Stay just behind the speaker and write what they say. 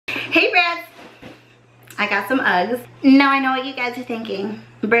Hey Brats! I got some Uggs. Now I know what you guys are thinking.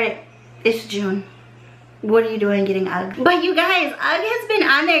 Brit, it's June. What are you doing getting Uggs? But you guys, UGG has been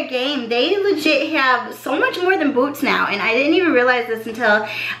on their game. They legit have so much more than boots now. And I didn't even realize this until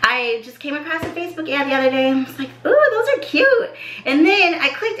I just came across a Facebook ad the other day and was like, ooh, those are cute. And then I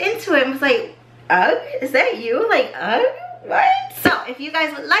clicked into it and was like, UGG? Is that you? Like, UGG? What? So if you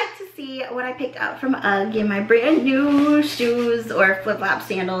guys would like to see what I picked up from UGG in my brand new shoes or flip-flop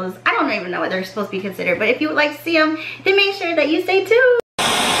sandals, I don't even know what they're supposed to be considered, but if you would like to see them, then make sure that you stay tuned.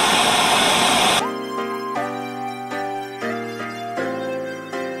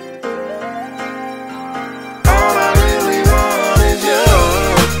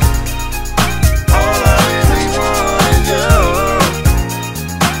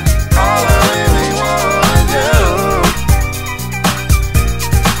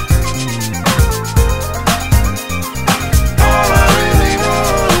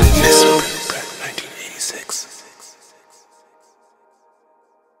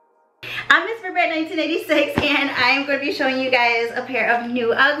 I'm MSBRITBRAT 1986 and I'm going to be showing you guys a pair of new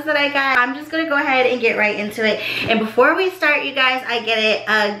Uggs that I got. I'm just going to go ahead and get right into it. And before we start, you guys, I get it,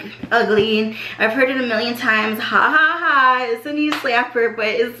 ugly. I've heard it a million times. Ha ha ha, it's a knee slapper, but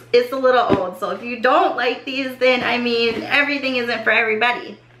it's a little old. So if you don't like these, then I mean, everything isn't for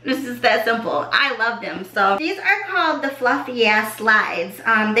everybody. This is that simple. I love them. So these are called the Fluff Yeah slides.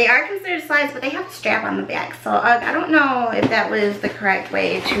 They are considered slides, but they have a strap on the back. So I don't know if that was the correct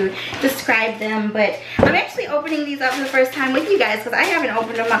way to describe them, but I'm actually opening these up for the first time with you guys because I haven't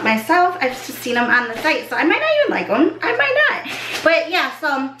opened them up myself. I've just seen them on the site, so I might not even like them. I might not. But yeah, so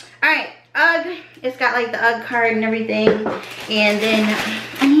all right. UGG, it's got like the UGG card and everything. And then,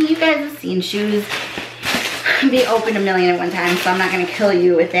 I mean, you guys have seen shoes be opened a million at one time, so I'm not gonna kill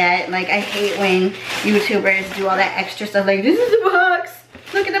you with that. Like, I hate when YouTubers do all that extra stuff, like, this is the box,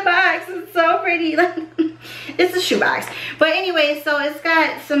 look at the box, it's so pretty. Like, it's a shoebox. But anyway, so it's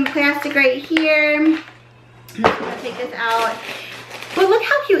got some plastic right here. I'm just gonna take this out. But look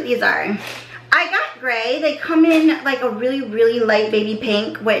how cute these are. I got gray. They come in like a really, really light baby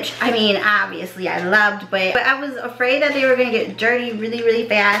pink, which, I mean, obviously I loved, but I was afraid that they were gonna get dirty really, really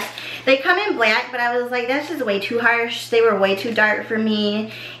fast. They come in black, but I was like, that's just way too harsh. They were way too dark for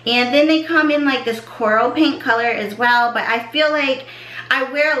me. And then they come in like this coral pink color as well, but I feel like I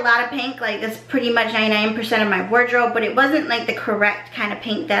wear a lot of pink, like that's pretty much 99% of my wardrobe, but it wasn't like the correct kind of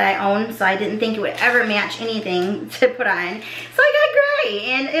pink that I own, so I didn't think it would ever match anything to put on. So I got gray,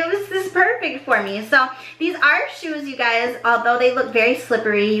 and it was just perfect for me. So these are shoes, you guys. Although they look very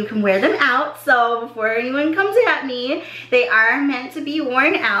slippery, you can wear them out. So before anyone comes at me, they are meant to be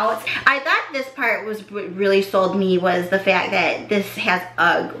worn out. I thought this part was what really sold me, was the fact that this has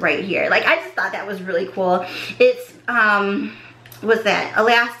UGG right here. Like, I just thought that was really cool. It's what's that,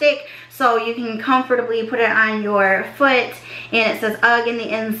 elastic, so you can comfortably put it on your foot, and it says UGG in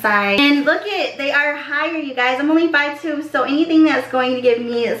the inside. And look at, they are higher, you guys. I'm only 5'2", so anything that's going to give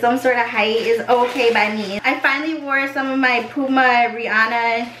me some sort of height is okay by me. I finally wore some of my Puma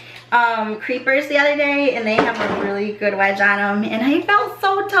Rihanna creepers the other day, and they have a really good wedge on them, and I felt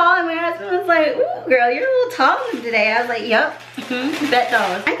so tall, and my husband was like, ooh girl, you're a little tall today. I was like, yep, bet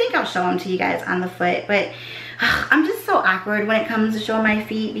those. I think I'll show them to you guys on the foot, but I'm just so awkward when it comes to showing my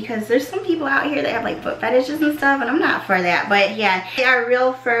feet, because there's some people out here that have like foot fetishes and stuff, and I'm not for that. But yeah, they are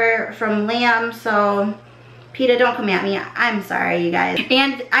real fur from lamb, so PETA, don't come at me. I'm sorry, you guys.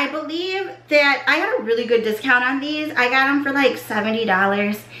 And I believe that I got a really good discount on these. I got them for like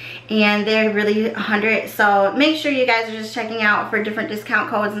 $70, and they're really $100. So make sure you guys are just checking out for different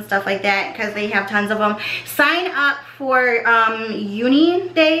discount codes and stuff like that, because they have tons of them. Sign up for uni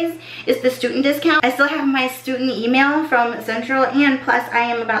days. It's the student discount. I still have my student email from Central, and plus I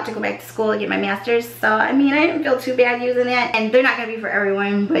am about to go back to school and get my master's, so I mean, I didn't feel too bad using that. And they're not gonna be for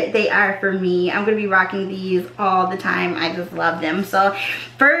everyone, but they are for me. I'm gonna be rocking these all the time. I just love them. So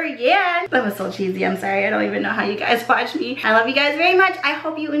yeah, that was so cheesy. I'm sorry. I don't even know how you guys watch me. I love you guys very much. I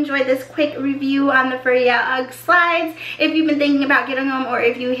hope you enjoyed this quick review on the Fluff Yeah UGG slides. If you've been thinking about getting them, or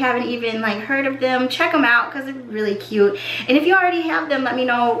if you haven't even like heard of them, check them out because they're really cute. And if you already have them, let me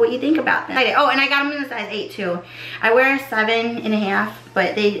know what you think about them. Oh, and I got them in a size 8 too. I wear a 7.5,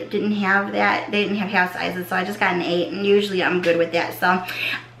 but they didn't have that. They didn't have half sizes, so I just got an 8, and usually I'm good with that. So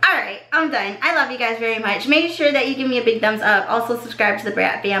alright, I'm done. I love you guys very much. Make sure that you give me a big thumbs up. Also subscribe to the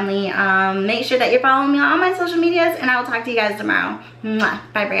Brat family. Make sure that you're following me on all my social medias, and I will talk to you guys tomorrow. Mwah.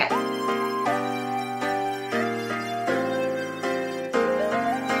 Bye, Brat.